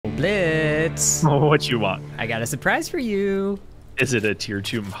Blitz. What you want? I got a surprise for you. Is it a tier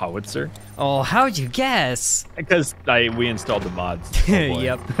 2 howitzer? Oh, how'd you guess? Because we installed the mods. Oh,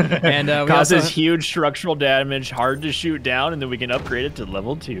 yep. And we causes also... huge structural damage, hard to shoot down, and then we can upgrade it to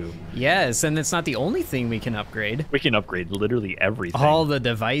level 2. Yes, and it's not the only thing we can upgrade. We can upgrade literally everything. All the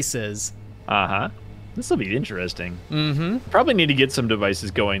devices. Uh-huh. This will be interesting. Mm-hmm. Probably need to get some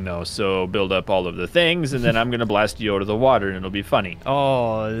devices going, though, so build up all of the things, and then I'm going to blast you out of the water, and it'll be funny.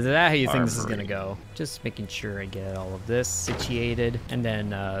 Oh, is that how you think this is going to go? Just making sure I get all of this situated. And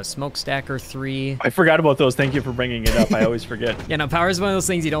then smokestacker 3. I forgot about those. Thank you for bringing it up. I always forget. Yeah, no, power is one of those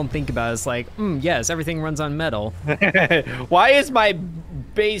things you don't think about. It's like, yes, everything runs on metal. Why is my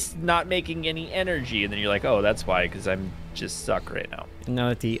base not making any energy? And then you're like, oh, that's why, because I'm just suck right now. Now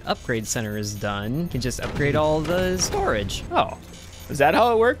that the upgrade center is done, you can just upgrade all the storage. Oh, is that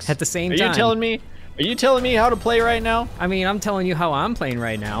how it works? At the same time. Are you telling me how to play right now? I mean, I'm telling you how I'm playing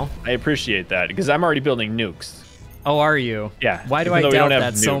right now. I appreciate that, because I'm already building nukes. Oh, are you? Yeah. Why do I doubt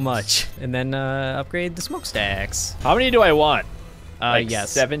that so much? And then upgrade the smokestacks. How many do I want? Like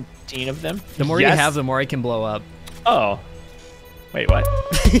yes. 17 of them? The more you have, the more I can blow up. Oh. Wait, what?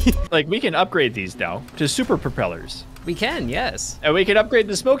 Like, we can upgrade these now to super propellers. We can, yes. And we can upgrade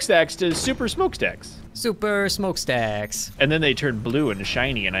the smokestacks to super smokestacks. Super smokestacks. And then they turn blue and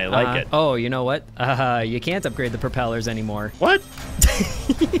shiny, and I like it. Oh, you know what? You can't upgrade the propellers anymore. What?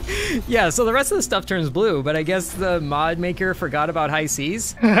 Yeah, so the rest of the stuff turns blue, but I guess the mod maker forgot about high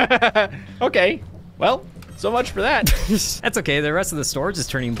seas. Okay, well, so much for that. That's okay, the rest of the storage is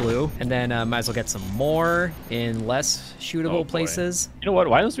turning blue. And then might as well get some more in less shootable places. You know what,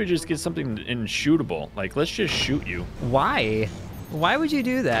 why don't we just get something in shootable? Like, let's just shoot you. Why? Why would you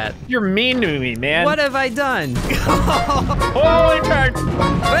do that? You're mean to me, man. What have I done? Holy turn!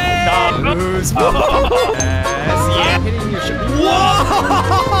 Who's yeah, hitting your ship. Whoa!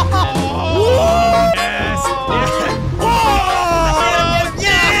 Yes.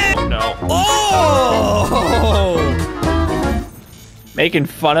 Yeah. No. Oh! Making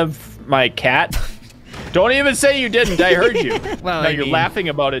fun of my cat? Don't even say you didn't. I heard you. Well, no, you're laughing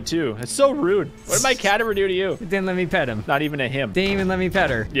about it too. It's so rude. What did my cat ever do to you? Didn't let me pet him. Not even a him. Didn't even let me pet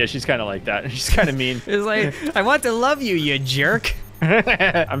her. Yeah, she's kind of like that. She's kind of mean. It's like, I want to love you, you jerk.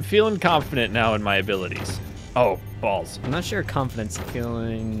 I'm feeling confident now in my abilities. Oh, balls. I'm not sure confidence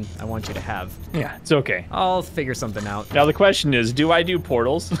feeling I want you to have. Yeah, it's okay. I'll figure something out. Now the question is, do I do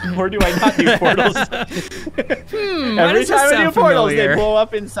portals or do I not do portals? Every time I do portals, they blow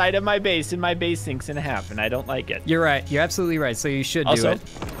up inside of my base and my base sinks in half and I don't like it. You're right. You're absolutely right. So you should do it.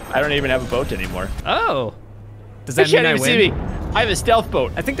 I don't even have a boat anymore. Oh. Does that mean I win? See me. I have a stealth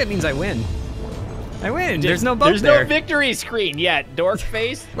boat. I think that means I win. I win. There's no boat there. There's no victory screen yet, dork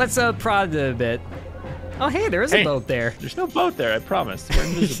face. Let's prod a bit. Oh, hey, there is a boat there. There's no boat there, I promise. We're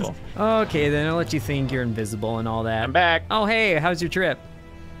invisible. Okay, then I'll let you think you're invisible and all that. I'm back. Oh, hey, how's your trip?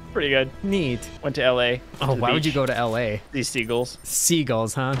 Pretty good. Neat. Went to LA. Oh, why would you go to LA? These seagulls.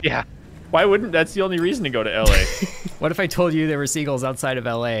 Seagulls, huh? Yeah. Why wouldn't? That's the only reason to go to LA. What if I told you there were seagulls outside of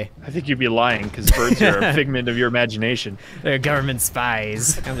LA? I think you'd be lying, because birds are a figment of your imagination. They're government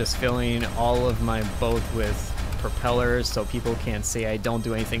spies. I'm just filling all of my boat with propellers so people can't say I don't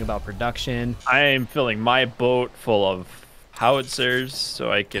do anything about production. I am filling my boat full of howitzers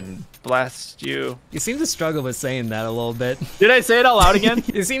so I can blast you. You seem to struggle with saying that a little bit. Did I say it out loud again?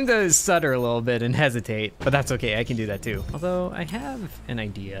 You seem to stutter a little bit and hesitate, but that's okay. I can do that too. Although I have an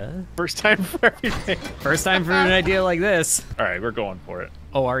idea. First time for everything. First time for an idea like this. All right, we're going for it.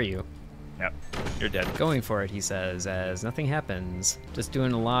 Oh, are you? Yep, you're dead. Going for it, he says, as nothing happens. Just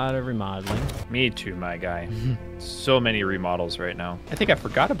doing a lot of remodeling. Me too, my guy. So many remodels right now. I think I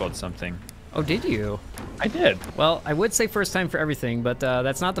forgot about something. Oh, did you? I did. Well, I would say first time for everything, but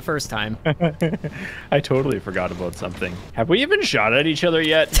that's not the first time. I totally forgot about something. Have we even shot at each other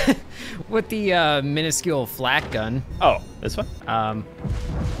yet? With the minuscule flak gun. Oh, this one?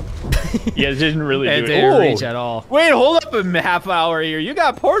 Yeah, it didn't really do it. It didn't reach at all. Wait, hold up a half hour here. You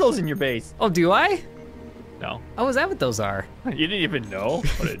got portals in your base. Oh, do I? No. Oh, is that what those are? You didn't even know?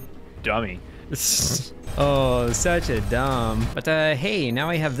 What a dummy. Oh, such a dumb. But hey, now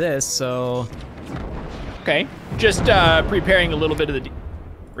I have this, so... Okay, just preparing a little bit of the...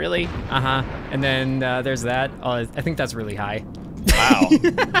 Really? Uh-huh. And then there's that. Oh, I think that's really high. Wow.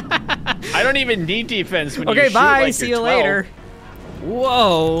 I don't even need defense when you shoot bye. like See you're you 12. later.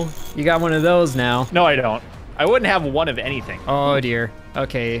 Whoa. You got one of those now. No, I don't. I wouldn't have one of anything. Oh, dear.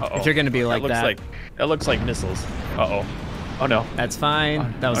 Okay, if you're going to be like that. That looks like missiles. Uh-oh. Oh, no. That's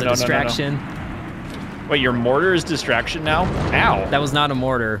fine. That was a no, distraction. No. Wait, your mortar is distraction now? Ow. That was not a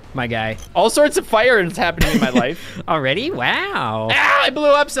mortar, my guy. All sorts of fire is happening in my life. Already? Wow. Ow, I blew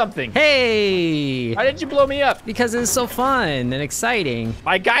up something. Hey. Why did you blow me up? Because it's so fun and exciting.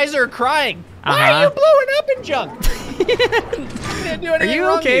 My guys are crying. Why are you blowing up in junk? Are you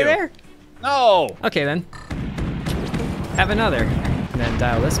okay there? No. Okay, then. Have another. And then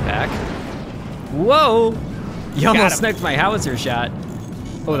dial this back. Whoa. You almost sniped my howitzer shot.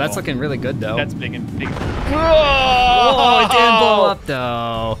 Oh, that's looking really good, though. That's big and big. Oh, it didn't blow up,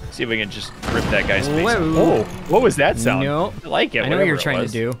 though. See if we can just rip that guy's face. Whoa. Oh, what was that sound? No. I like it. I know what you're trying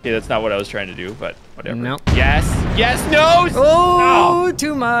to do. Okay, that's not what I was trying to do, but whatever. No. Yes. Yes. No. Oh,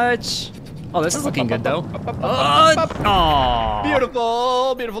 too much. Oh, this is looking good, though. Oh.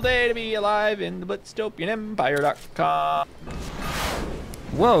 Beautiful, beautiful day to be alive in the BlitzTopianEmpire.com.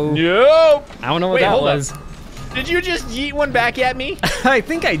 Whoa. Nope. I don't know what that was. Did you just yeet one back at me? I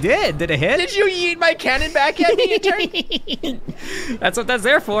think I did. Did it hit? Did you yeet my cannon back at me, Intern? That's what that's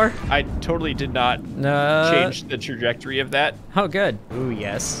there for. I totally did not change the trajectory of that. Oh, good. Ooh,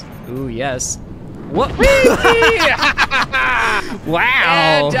 yes. Ooh, yes. What?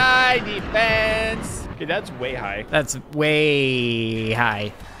 Wow. Anti-defense. Okay, that's way high. That's way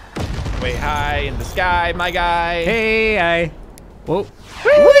high. Way high in the sky, my guy. Hey, whoa.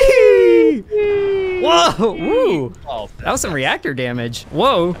 Whee! Whoa! Woo! Oh, that was some reactor damage.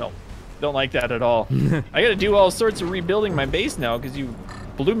 Whoa! No, don't like that at all. I gotta do all sorts of rebuilding my base now because you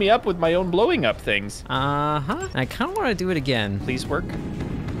blew me up with my own blowing up things. Uh-huh. I kind of want to do it again. Please work.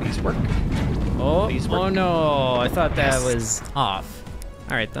 Please work. Oh, Please work. Oh no! I thought that was off.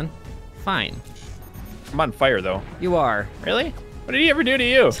 All right then. Fine. I'm on fire though. You are. Really? What did he ever do to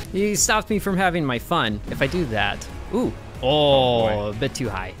you? He stopped me from having my fun. If I do that. Ooh. Oh, a bit too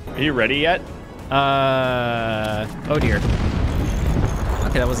high. Are you ready yet? Oh dear.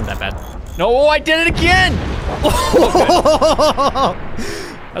 Okay, that wasn't that bad. No, I did it again!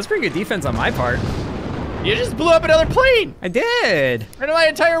 That's pretty good defense on my part. You just blew up another plane! I did! And my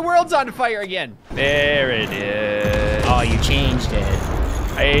entire world's on fire again. There it is. Oh, you changed it.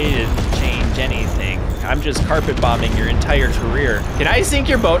 I didn't change anything. I'm just carpet bombing your entire career. Can I sink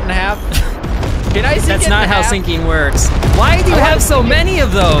your boat in half? Can I sink That's it not in how half? sinking works. Why do you have so many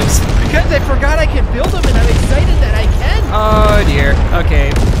of those? Because I forgot I can build them and I'm excited that I can. Oh dear,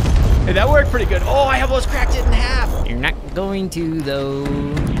 okay. Hey, that worked pretty good. Oh, I almost cracked it in half. You're not going to though,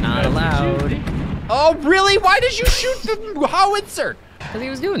 not allowed. Oh, really? Why did you shoot the howitzer? Because he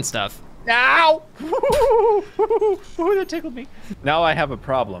was doing stuff. Ow! Ooh, that tickled me. Now I have a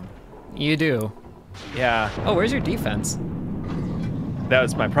problem. You do. Yeah. Oh, where's your defense? That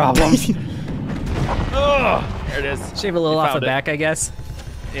was my problem. Oh, there it is. Shave a little off the Found it. back, I guess.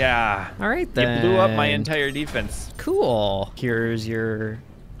 Yeah. All right then. You blew up my entire defense. Cool. Here's your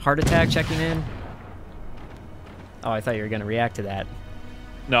heart attack checking in. Oh, I thought you were gonna react to that.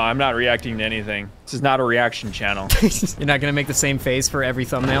 No, I'm not reacting to anything. This is not a reaction channel. You're not gonna make the same face for every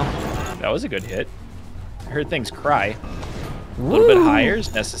thumbnail? That was a good hit. I heard things cry. A little bit higher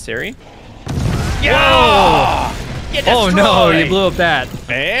is necessary. Yeah! Oh no, you blew up that.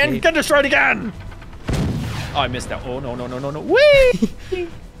 And get destroyed again! Oh, I missed that. Oh, no, no, no, no, no. Whee!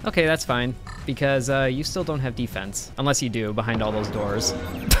 Okay, that's fine. Because you still don't have defense. Unless you do, behind all those doors.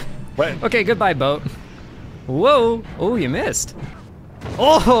 What? Okay, goodbye, boat. Whoa. Oh, you missed.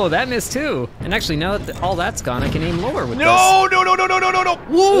 Oh, that missed too. And actually, now that all that's gone, I can aim lower with this. No, no, no, no, no, no, no, no.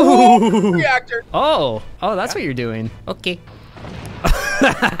 Whoa! Reactor. Oh, that's what you're doing. Okay.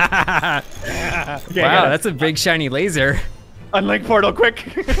 Okay, wow, that's a big shiny laser. Unlink portal, quick.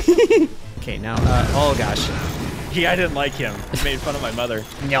 Okay, now, oh gosh. Yeah, I didn't like him. He made fun of my mother.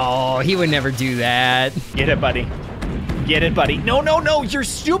 No, he would never do that. Get it, buddy. Get it, buddy. No, no, no, you're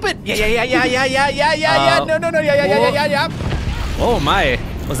stupid. Yeah. No, no, no, yeah. Oh my,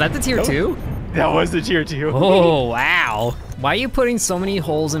 was that the tier 2? That was the tier 2. Oh, wow. Why are you putting so many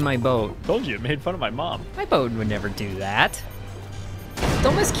holes in my boat? Told you, it made fun of my mom. My boat would never do that.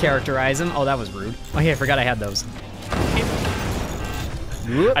 Don't mischaracterize him. Oh, that was rude. Oh yeah, I forgot I had those.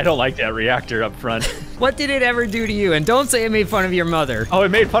 I don't like that reactor up front. What did it ever do to you? And don't say it made fun of your mother. Oh, it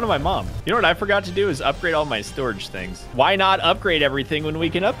made fun of my mom. You know what I forgot to do is upgrade all my storage things. Why not upgrade everything when we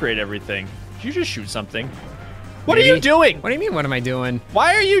can upgrade everything? Did you just shoot something? What are you doing? What do you mean, what am I doing?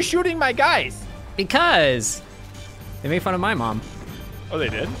 Why are you shooting my guys? Because they made fun of my mom. Oh, they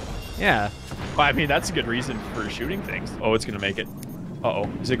did? Yeah. Well, I mean, that's a good reason for shooting things. Oh, it's gonna make it. Uh-oh,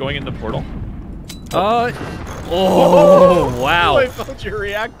 is it going in the portal? Oh, wow. I found your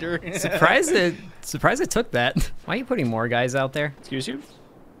reactor. Surprised it took that. Why are you putting more guys out there? Excuse you?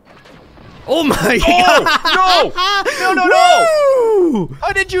 Oh my god! No!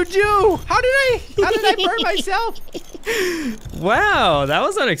 How did you do? How did I burn myself? Wow, that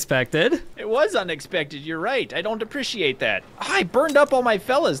was unexpected. It was unexpected, you're right. I don't appreciate that. I burned up all my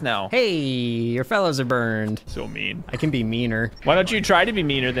fellas now. Hey, your fellows are burned. So mean. I can be meaner. Why don't you try to be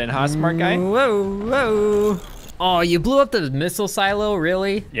meaner then, huh, smart guy? Whoa, whoa. Oh, you blew up the missile silo,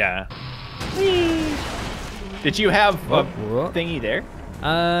 really? Yeah. Whee. Did you have a thingy there?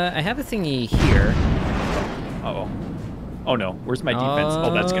 I have a thingy here. Uh-oh. Oh no, where's my defense?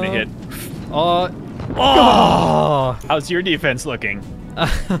 Oh, that's gonna hit. Oh! How's your defense looking?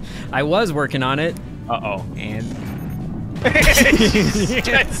 I was working on it. Uh-oh. And...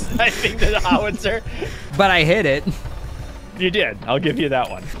 sniping the howitzer. But I hit it. You did, I'll give you that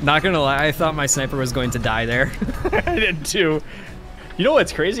one. Not gonna lie, I thought my sniper was going to die there. I did too. You know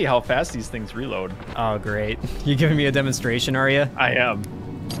what's crazy? How fast these things reload. Oh, great. You giving me a demonstration, are you? I am.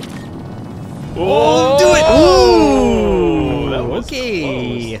 Oh, do it! Ooh! That was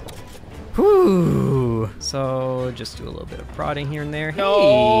okay. Close. Whew. So, just do a little bit of prodding here and there. No.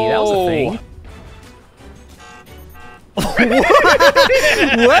 Hey, that was a thing.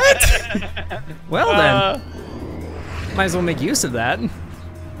 What? Well then. Might as well make use of that.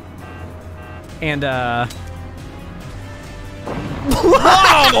 And,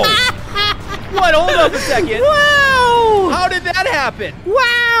 Wow! What? Hold up a second. Wow! How did that happen?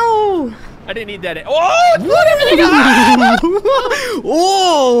 Wow! I didn't need that. Oh! What everything?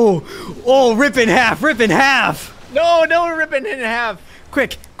 Oh! Oh! Rip in half! Rip in half! No! Ripping it in half.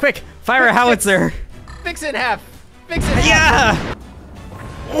 Quick! Quick! Fire a howitzer! Fix it in half. Fix it in half. Yeah!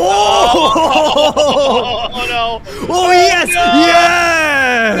 Oh! Oh no! Oh yes! No.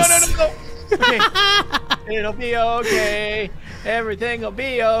 Yes! No. Okay. It'll be okay. Everything will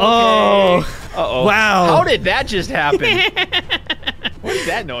be okay. Oh! Uh-oh. Wow! How did that just happen? What is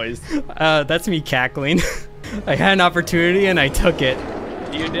that noise? That's me cackling. I had an opportunity and I took it.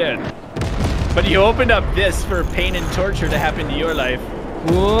 You did. But you opened up this for pain and torture to happen to your life.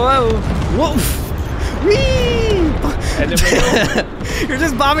 Whoa! Whoa! Whee! And then You're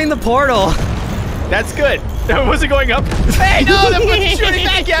just bombing the portal. That's good. That wasn't going up. Hey, no, they're shooting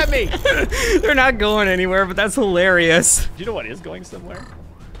back at me. They're not going anywhere, but that's hilarious. Do you know what is going somewhere?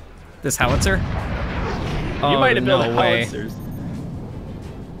 This howitzer? You might have built way. howitzers.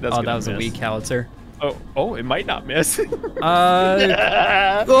 Oh, that was a weak howitzer. Oh, it might not miss. No!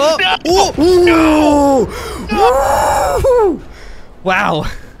 Wow.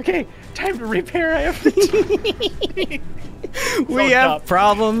 Okay, time to repair. I have We have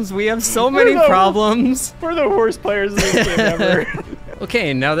problems. We have so many problems. We're the worst players in this game ever.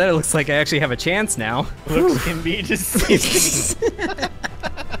 Okay, now that it looks like I actually have a chance now. Looks can be deceiving.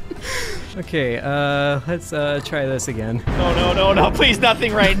 Okay, let's try this again. No, please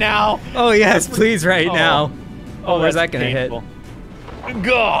nothing right now. Oh yes, please right now. Oh, where's that gonna hit?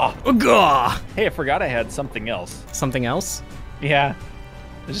 Gah! Gah! Hey, I forgot I had something else. Something else? Yeah.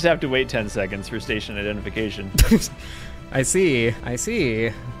 I just have to wait 10 seconds for station identification. I see.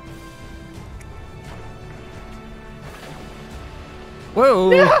 Whoa!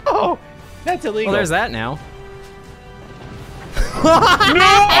 No! That's illegal. Well, there's that now.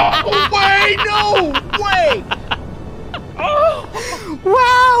 No way! No way! Oh!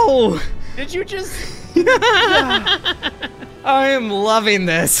 Wow! Did you just... I am loving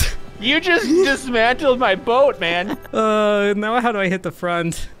this. You just dismantled my boat, man. Now how do I hit the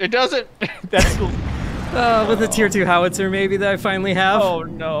front? It doesn't... That's... With the tier 2 howitzer maybe that I finally have. Oh,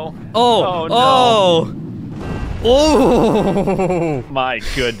 no. Oh, no. Oh! My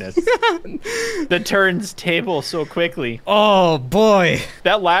goodness. The turns table so quickly. Oh, boy.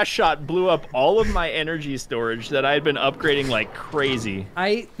 That last shot blew up all of my energy storage that I had been upgrading like crazy.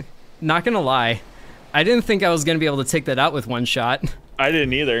 Not gonna lie, I didn't think I was gonna be able to take that out with one shot. I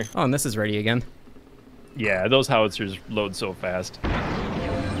didn't either. Oh, and this is ready again. Yeah, those howitzers load so fast.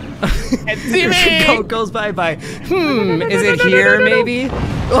 And see me! Goes bye-bye. Is it here, maybe?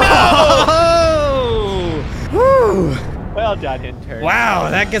 Oh! Woo! Well done, intern. Wow,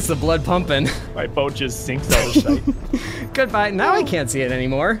 that gets the blood pumping. My boat just sinks out of sight. Goodbye. Now I can't see it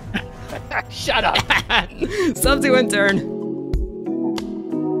anymore. Shut up. Sub to intern.